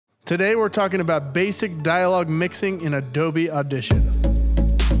Today we're talking about basic dialogue mixing in Adobe Audition.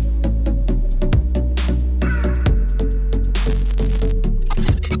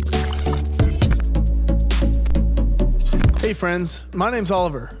 Hey friends, my name's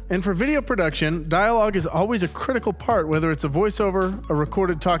Oliver, and for video production, dialogue is always a critical part, whether it's a voiceover, a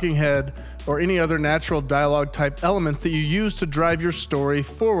recorded talking head, or any other natural dialogue type elements that you use to drive your story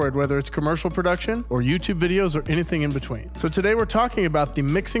forward, whether it's commercial production or YouTube videos or anything in between. So today we're talking about the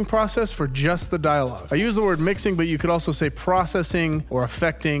mixing process for just the dialogue. I use the word mixing, but you could also say processing or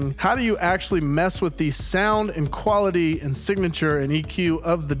affecting. How do you actually mess with the sound and quality and signature and EQ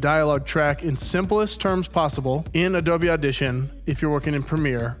of the dialogue track in simplest terms possible in Adobe Audition? If you're working in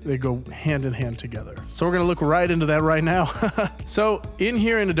Premiere, they go hand in hand together. So we're gonna look right into that right now. So in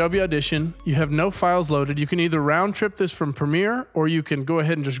here in Adobe Audition, you have no files loaded. You can either round trip this from Premiere, or you can go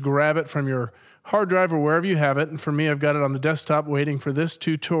ahead and just grab it from your hard drive or wherever you have it. And for me, I've got it on the desktop waiting for this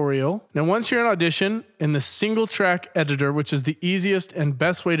tutorial. Now, once you're in Audition, in the single track editor, which is the easiest and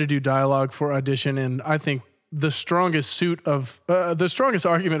best way to do dialogue for Audition, and I think the strongest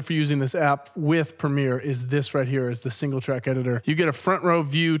argument for using this app with Premiere is this right here, is the single track editor. You get a front row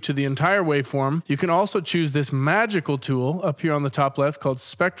view to the entire waveform. You can also choose this magical tool up here on the top left called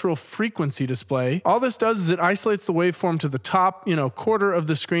spectral frequency display. All this does is it isolates the waveform to the top, quarter of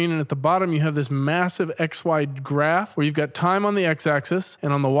the screen, and at the bottom you have this massive XY graph where you've got time on the X-axis,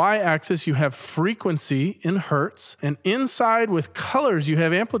 and on the Y-axis you have frequency in hertz, and inside with colors you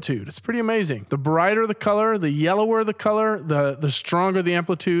have amplitude. It's pretty amazing. The brighter the color, the yellower the color, the stronger the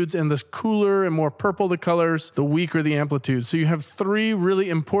amplitudes, and the cooler and more purple the colors, the weaker the amplitude. So you have three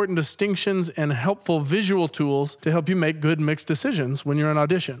really important distinctions and helpful visual tools to help you make good mixed decisions when you're in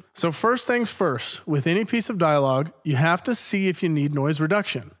Audition. So first things first, with any piece of dialogue, you have to see if you need noise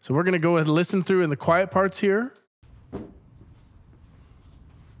reduction. So we're gonna go ahead and listen through in the quiet parts here.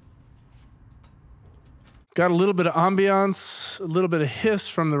 Got a little bit of ambiance, a little bit of hiss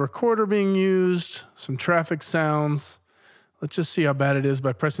from the recorder being used, some traffic sounds. Let's just see how bad it is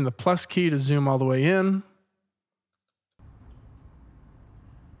by pressing the plus key to zoom all the way in.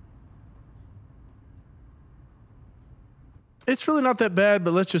 It's really not that bad,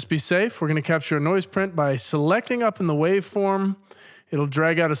 but let's just be safe. We're gonna capture a noise print by selecting up in the waveform. It'll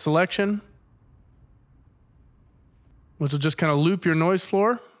drag out a selection, which will just kind of loop your noise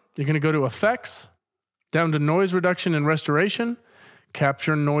floor. You're gonna go to Effects, down to Noise Reduction and Restoration,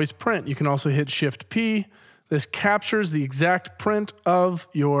 Capture Noise Print. You can also hit Shift P. This captures the exact print of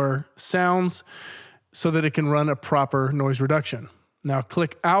your sounds so that it can run a proper noise reduction. Now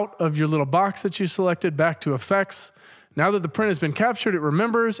click out of your little box that you selected, back to Effects. Now that the print has been captured, it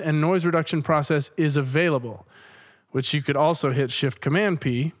remembers and noise reduction process is available, which you could also hit Shift Command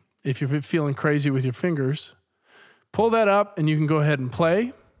P if you're feeling crazy with your fingers. Pull that up and you can go ahead and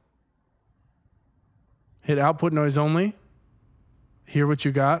play. Hit output noise only, hear what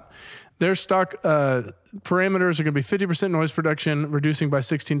you got. Their stock parameters are gonna be 50% noise reduction, reducing by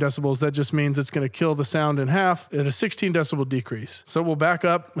 16 decibels. That just means it's gonna kill the sound in half at a 16 decibel decrease. So we'll back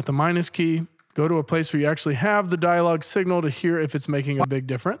up with the minus key, go to a place where you actually have the dialogue signal to hear if it's making a big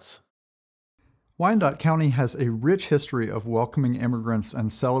difference. Wyandotte County has a rich history of welcoming immigrants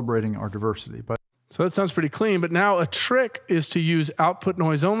and celebrating our diversity. So that sounds pretty clean, but now a trick is to use output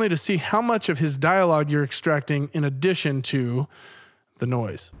noise only to see how much of his dialogue you're extracting in addition to the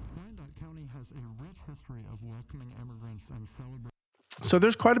noise. So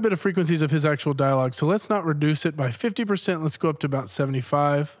there's quite a bit of frequencies of his actual dialogue, so let's not reduce it by 50%, let's go up to about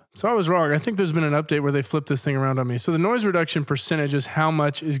 75. So I was wrong, I think there's been an update where they flipped this thing around on me. So the noise reduction percentage is how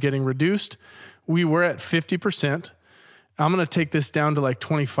much is getting reduced. We were at 50%. I'm gonna take this down to like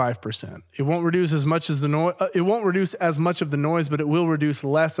 25%. It won't reduce as much as the noise. It won't reduce as much of the noise, but it will reduce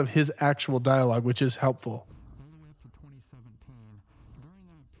less of his actual dialogue, which is helpful.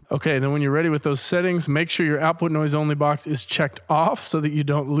 Okay, then when you're ready with those settings, make sure your output noise only box is checked off so that you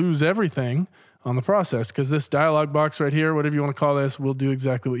don't lose everything on the process, because this dialogue box right here, whatever you want to call this, will do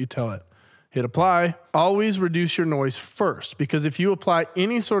exactly what you tell it. Hit apply. Always reduce your noise first, because if you apply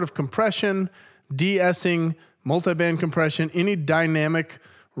any sort of compression, de-essing, multiband compression, any dynamic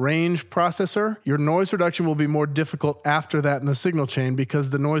range processor, your noise reduction will be more difficult after that in the signal chain because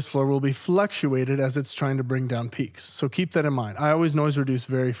the noise floor will be fluctuated as it's trying to bring down peaks. So keep that in mind. I always noise reduce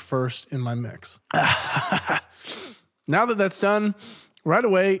very first in my mix. Now that that's done, right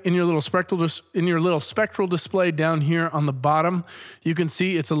away in your little spectral display down here on the bottom, you can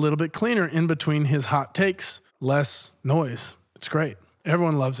see it's a little bit cleaner in between his hot takes, less noise. It's great.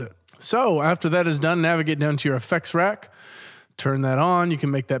 Everyone loves it. So after that is done, navigate down to your effects rack, turn that on. You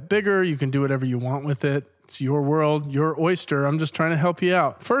can make that bigger. You can do whatever you want with it. It's your world, your oyster. I'm just trying to help you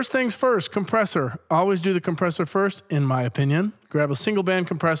out. First things first, compressor. Always do the compressor first, in my opinion. Grab a single band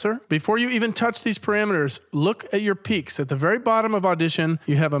compressor. Before you even touch these parameters, look at your peaks. At the very bottom of Audition,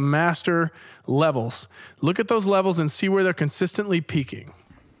 you have a master levels. Look at those levels and see where they're consistently peaking.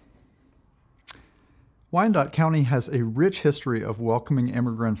 Wyandotte County has a rich history of welcoming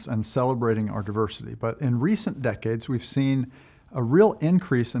immigrants and celebrating our diversity, but in recent decades, we've seen a real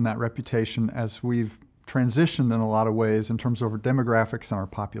increase in that reputation as we've transitioned in a lot of ways in terms of our demographics and our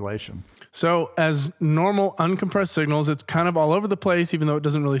population. So as normal uncompressed signals, it's kind of all over the place, even though it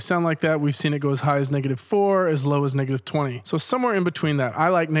doesn't really sound like that. We've seen it go as high as -4, as low as -20. So somewhere in between that. I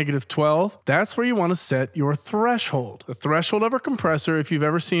like -12. That's where you want to set your threshold. The threshold of a compressor, if you've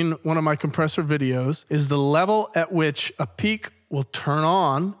ever seen one of my compressor videos, is the level at which a peak will turn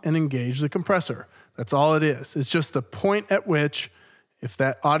on and engage the compressor. That's all it is. It's just the point at which, if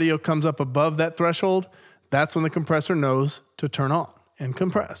that audio comes up above that threshold, that's when the compressor knows to turn on and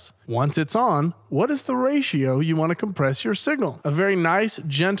compress. Once it's on, what is the ratio you want to compress your signal? A very nice,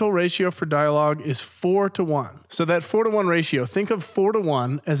 gentle ratio for dialogue is 4:1. So that 4:1 ratio, think of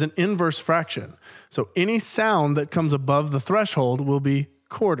 4:1 as an inverse fraction. So any sound that comes above the threshold will be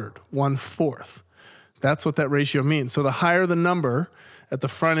quartered, 1/4. That's what that ratio means. So the higher the number at the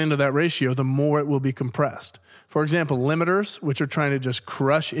front end of that ratio, the more it will be compressed. For example, limiters, which are trying to just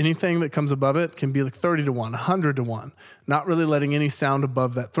crush anything that comes above it, can be like 30:1, 100:1, not really letting any sound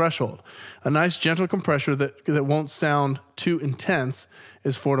above that threshold. A nice gentle compressor that won't sound too intense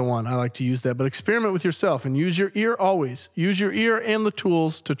is 4:1. I like to use that, but experiment with yourself and use your ear always. Use your ear and the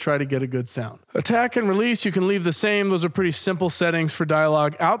tools to try to get a good sound. Attack and release, you can leave the same. Those are pretty simple settings for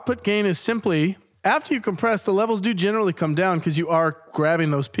dialogue. Output gain is simply, after you compress, the levels do generally come down because you are grabbing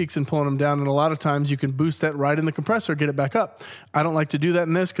those peaks and pulling them down, and a lot of times you can boost that right in the compressor, get it back up. I don't like to do that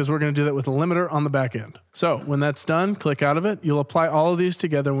in this because we're going to do that with a limiter on the back end. So when that's done, click out of it. You'll apply all of these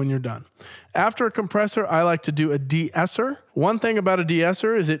together when you're done. After a compressor, I like to do a DeEsser. One thing about a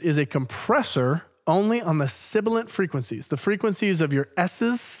DeEsser is it is a compressor only on the sibilant frequencies, the frequencies of your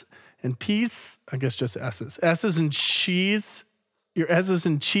S's and P's, I guess just S's, S's and cheese, your S's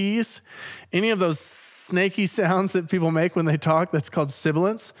and cheese, any of those snaky sounds that people make when they talk, that's called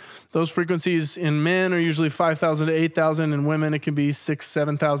sibilants. Those frequencies in men are usually 5,000 to 8,000. In women, it can be 6,000,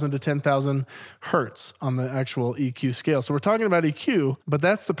 7,000 to 10,000 hertz on the actual EQ scale. So we're talking about EQ, but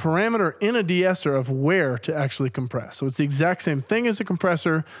that's the parameter in a DeEsser of where to actually compress. So it's the exact same thing as a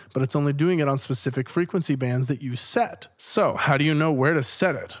compressor, but it's only doing it on specific frequency bands that you set. So how do you know where to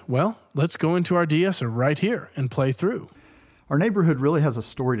set it? Well, let's go into our DeEsser right here and play through. Our neighborhood really has a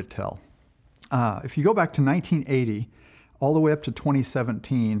story to tell. If you go back to 1980, all the way up to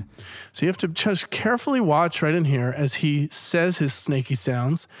 2017. So you have to just carefully watch right in here as he says his snaky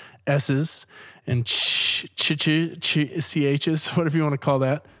sounds, S's and CH's, whatever you want to call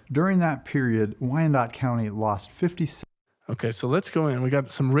that. During that period, Wyandotte County lost 57. Okay, so let's go in. We got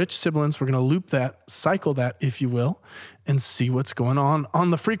some rich sibilants. We're going to loop that, cycle that, if you will, and see what's going on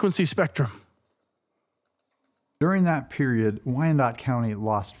the frequency spectrum. During that period, Wyandotte County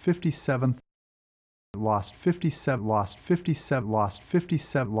lost 57, lost 57, lost 57, lost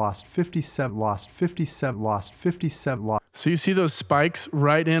 57, lost 57, lost 57, lost 57, lost. So you see those spikes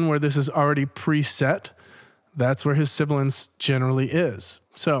right in where this is already preset? That's where his sibilance generally is.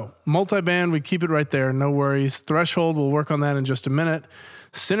 So multiband, we keep it right there, no worries. Threshold, we'll work on that in just a minute.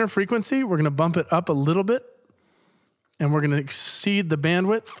 Center frequency, we're going to bump it up a little bit, and we're going to exceed the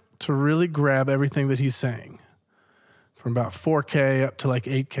bandwidth to really grab everything that he's saying. From about 4K up to like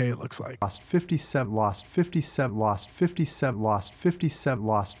 8K, it looks like. Lost 57, lost 57, lost 57, lost 57,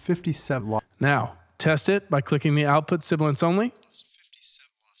 lost 57, lost. Now, test it by clicking the output sibilants only. Lost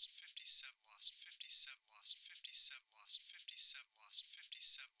 57, lost 57, lost 57, lost 57, lost 57,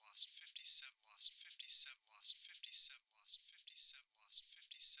 lost 57, lost 57, lost 57, lost 57, lost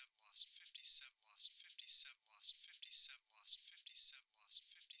 57, lost 57, lost 57, lost 57, lost 57, lost 57,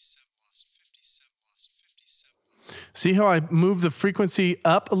 lost 57, lost 57, lost 57. See how I moved the frequency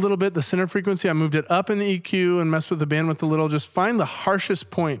up a little bit, the center frequency? I moved it up in the EQ and messed with the bandwidth a little. Just find the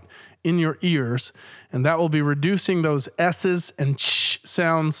harshest point in your ears, and that will be reducing those S's and ch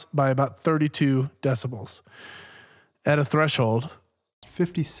sounds by about 32 decibels. At a threshold,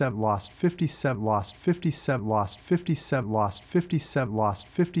 57, lost 57, lost 57, lost 57, lost 57, lost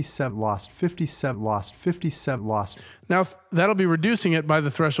 57, lost 57, lost 57, lost. Now that'll be reducing it by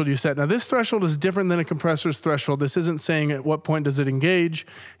the threshold you set. Now this threshold is different than a compressor's threshold. This isn't saying at what point does it engage.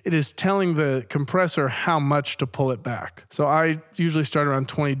 It is telling the compressor how much to pull it back. So I usually start around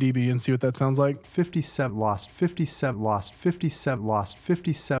 20 dB and see what that sounds like. 57, lost 57, lost 57, lost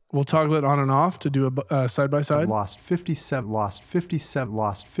 57. We'll toggle it on and off to do a side-by-side. Lost 57, lost 57,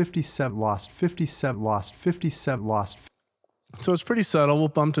 lost 57, lost 57, lost 57, lost. So it's pretty subtle. We'll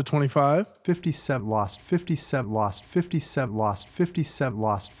bump to 25. 57, lost 57, lost 57, lost 57,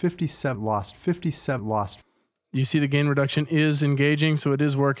 lost 57, lost 57, lost. You see the gain reduction is engaging, so it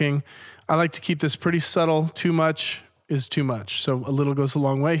is working. I like to keep this pretty subtle. Too much is too much. So a little goes a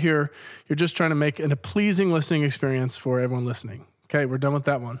long way here. You're just trying to make a pleasing listening experience for everyone listening. Okay, we're done with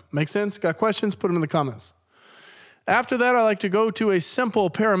that one. Make sense? Got questions? Put them in the comments. After that, I like to go to a simple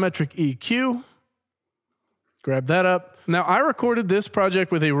parametric EQ. Grab that up. Now, I recorded this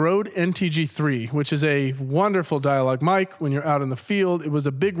project with a Rode NTG3, which is a wonderful dialogue mic when you're out in the field. It was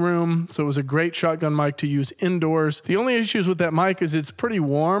a big room, so it was a great shotgun mic to use indoors. The only issues with that mic is it's pretty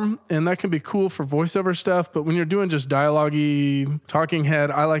warm, and that can be cool for voiceover stuff, but when you're doing just dialogue-y, talking head,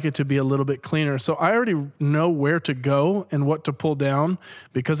 I like it to be a little bit cleaner. So I already know where to go and what to pull down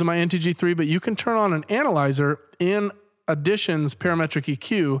because of my NTG3, but you can turn on an analyzer in Audition's parametric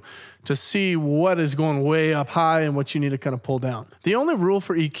EQ to see what is going way up high and what you need to kind of pull down. The only rule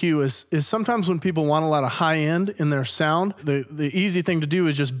for EQ is sometimes when people want a lot of high end in their sound, the easy thing to do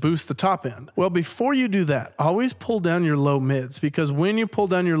is just boost the top end. Well, before you do that, always pull down your low mids, because when you pull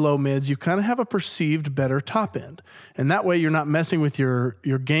down your low mids, you kind of have a perceived better top end. And that way you're not messing with your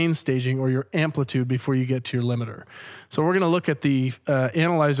gain staging or your amplitude before you get to your limiter. So we're going to look at the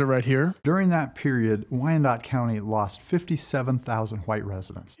analyzer right here. During that period, Wyandotte County lost 57,000 white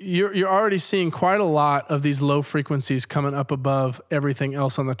residents. You're already seeing quite a lot of these low frequencies coming up above everything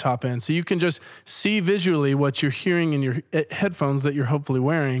else on the top end. So you can just see visually what you're hearing in your headphones that you're hopefully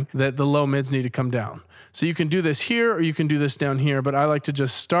wearing, that the low mids need to come down. So you can do this here or you can do this down here, but I like to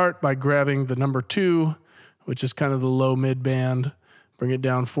just start by grabbing the number 2, which is kind of the low mid band, bring it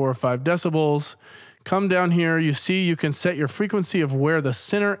down 4 or 5 decibels. Come down here, you see you can set your frequency of where the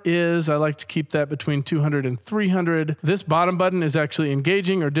center is. I like to keep that between 200 and 300. This bottom button is actually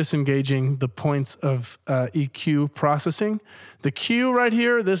engaging or disengaging the points of EQ processing. The Q right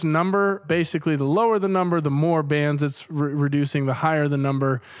here, this number, basically the lower the number, the more bands it's reducing, the higher the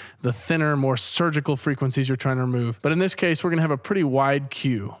number, the thinner, more surgical frequencies you're trying to remove. But in this case, we're gonna have a pretty wide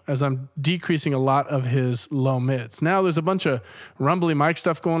Q as I'm decreasing a lot of his low mids. Now there's a bunch of rumbly mic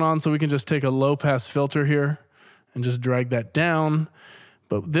stuff going on, so we can just take a low pass filter here and just drag that down.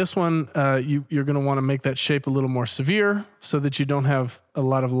 But this one, you're gonna wanna make that shape a little more severe so that you don't have a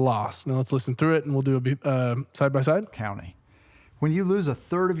lot of loss. Now let's listen through it and we'll do a side-by-side. County. When you lose a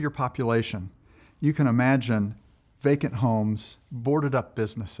third of your population, you can imagine vacant homes, boarded up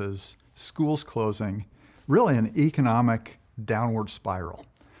businesses, schools closing, really an economic downward spiral.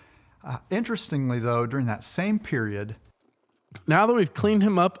 Interestingly though, during that same period, now that we've cleaned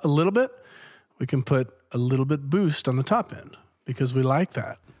him up a little bit, we can put a little bit boost on the top end because we like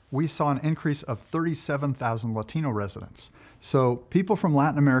that. We saw an increase of 37,000 Latino residents. So people from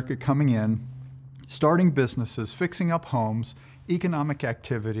Latin America coming in, starting businesses, fixing up homes, economic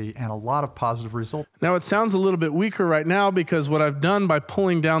activity, and a lot of positive results. Now it sounds a little bit weaker right now because what I've done by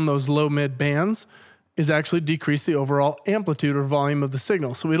pulling down those low mid bands is actually decrease the overall amplitude or volume of the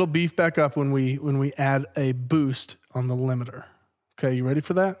signal. So it'll beef back up when we add a boost on the limiter. Okay, you ready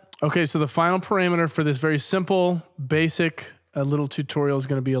for that? Okay, so the final parameter for this very simple, basic little tutorial is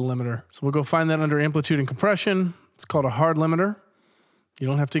gonna be a limiter. So we'll go find that under amplitude and compression. It's called a hard limiter. You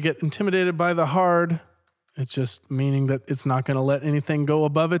don't have to get intimidated by the hard. It's just meaning that it's not going to let anything go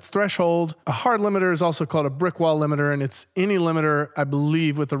above its threshold. A hard limiter is also called a brick wall limiter, and it's any limiter, I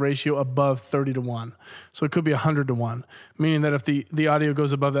believe, with the ratio above 30:1. So it could be 100:1, meaning that if the audio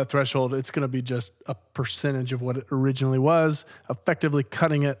goes above that threshold, it's going to be just a percentage of what it originally was, effectively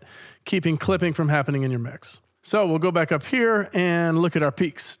cutting it, keeping clipping from happening in your mix. So we'll go back up here and look at our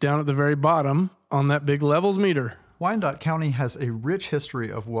peaks down at the very bottom on that big levels meter. Wyandotte County has a rich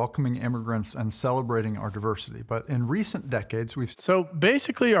history of welcoming immigrants and celebrating our diversity, but in recent decades we've... So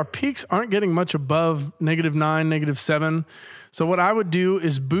basically our peaks aren't getting much above -9, -7. So what I would do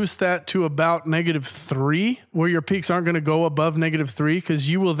is boost that to about -3, where your peaks aren't going to go above -3, because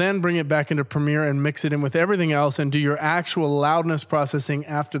you will then bring it back into Premiere and mix it in with everything else and do your actual loudness processing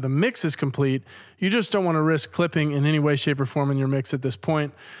after the mix is complete. You just don't want to risk clipping in any way, shape, or form in your mix at this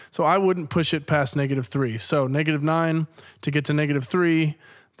point. So I wouldn't push it past -3. So -9 to get to -3,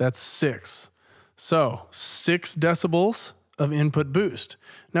 that's 6. So 6 decibels of input boost.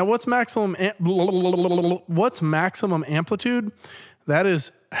 Now what's maximum amplitude? That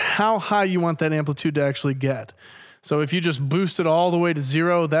is how high you want that amplitude to actually get. So if you just boost it all the way to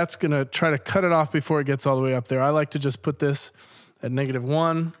 0, that's gonna try to cut it off before it gets all the way up there. I like to just put this at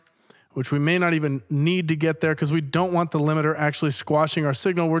 -1 which we may not even need to get there because we don't want the limiter actually squashing our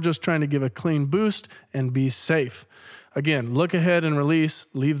signal. We're just trying to give a clean boost and be safe. Again, look ahead and release,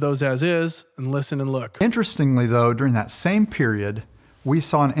 leave those as is, and listen and look. Interestingly though, during that same period, we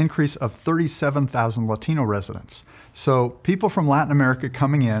saw an increase of 37,000 Latino residents. So people from Latin America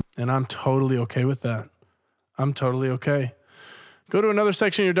coming in. And I'm totally okay with that. I'm totally okay. Go to another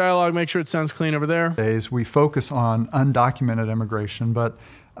section of your dialogue, make sure it sounds clean over there. We focus on undocumented immigration, but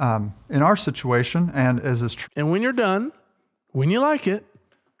in our situation, and as is true. And when you're done, when you like it,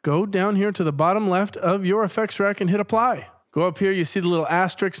 go down here to the bottom left of your effects rack and hit apply. Go up here, you see the little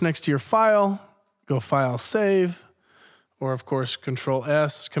asterisk next to your file. Go File, Save, or of course,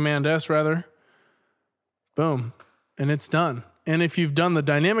 Command S rather. Boom, and it's done. And if you've done the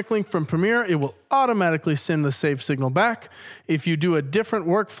dynamic link from Premiere, it will automatically send the saved signal back. If you do a different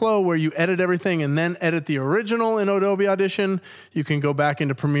workflow where you edit everything and then edit the original in Adobe Audition, you can go back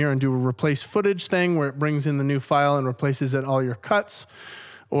into Premiere and do a replace footage thing where it brings in the new file and replaces it all your cuts.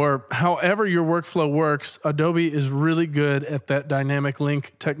 Or however your workflow works, Adobe is really good at that dynamic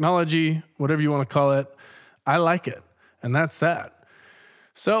link technology, whatever you want to call it. I like it, and that's that.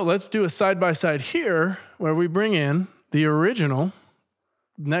 So let's do a side-by-side here where we bring in the original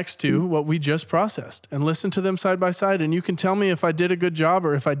next to what we just processed and listen to them side by side, and you can tell me if I did a good job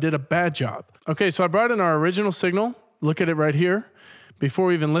or if I did a bad job. Okay, so I brought in our original signal. Look at it right here. Before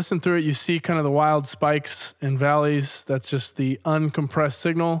we even listen through it, you see kind of the wild spikes and valleys. That's just the uncompressed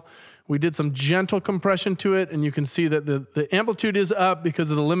signal. We did some gentle compression to it, and you can see that the amplitude is up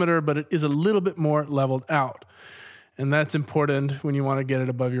because of the limiter, but it is a little bit more leveled out. And that's important when you want to get it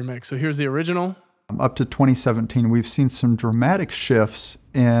above your mix. So here's the original. Up to 2017, we've seen some dramatic shifts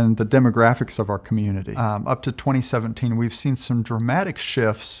in the demographics of our community. Up to 2017, we've seen some dramatic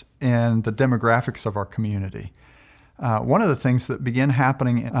shifts in the demographics of our community. One of the things that began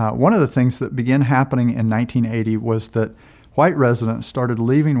happening in 1980 was that white residents started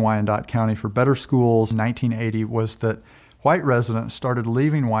leaving Wyandotte County for better schools. 1980 was that white residents started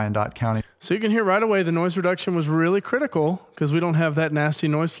leaving Wyandotte County. So you can hear right away the noise reduction was really critical because we don't have that nasty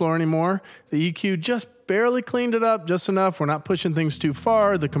noise floor anymore. The EQ just barely cleaned it up just enough. We're not pushing things too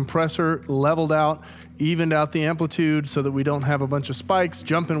far. The compressor leveled out, evened out the amplitude so that we don't have a bunch of spikes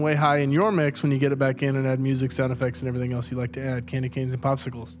jumping way high in your mix when you get it back in and add music, sound effects, and everything else you like to add, candy canes and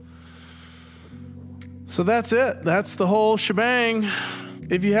popsicles. So that's it. That's the whole shebang.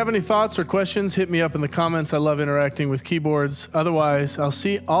 If you have any thoughts or questions, hit me up in the comments. I love interacting with keyboards. Otherwise, I'll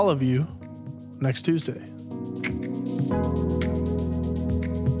see all of you next Tuesday.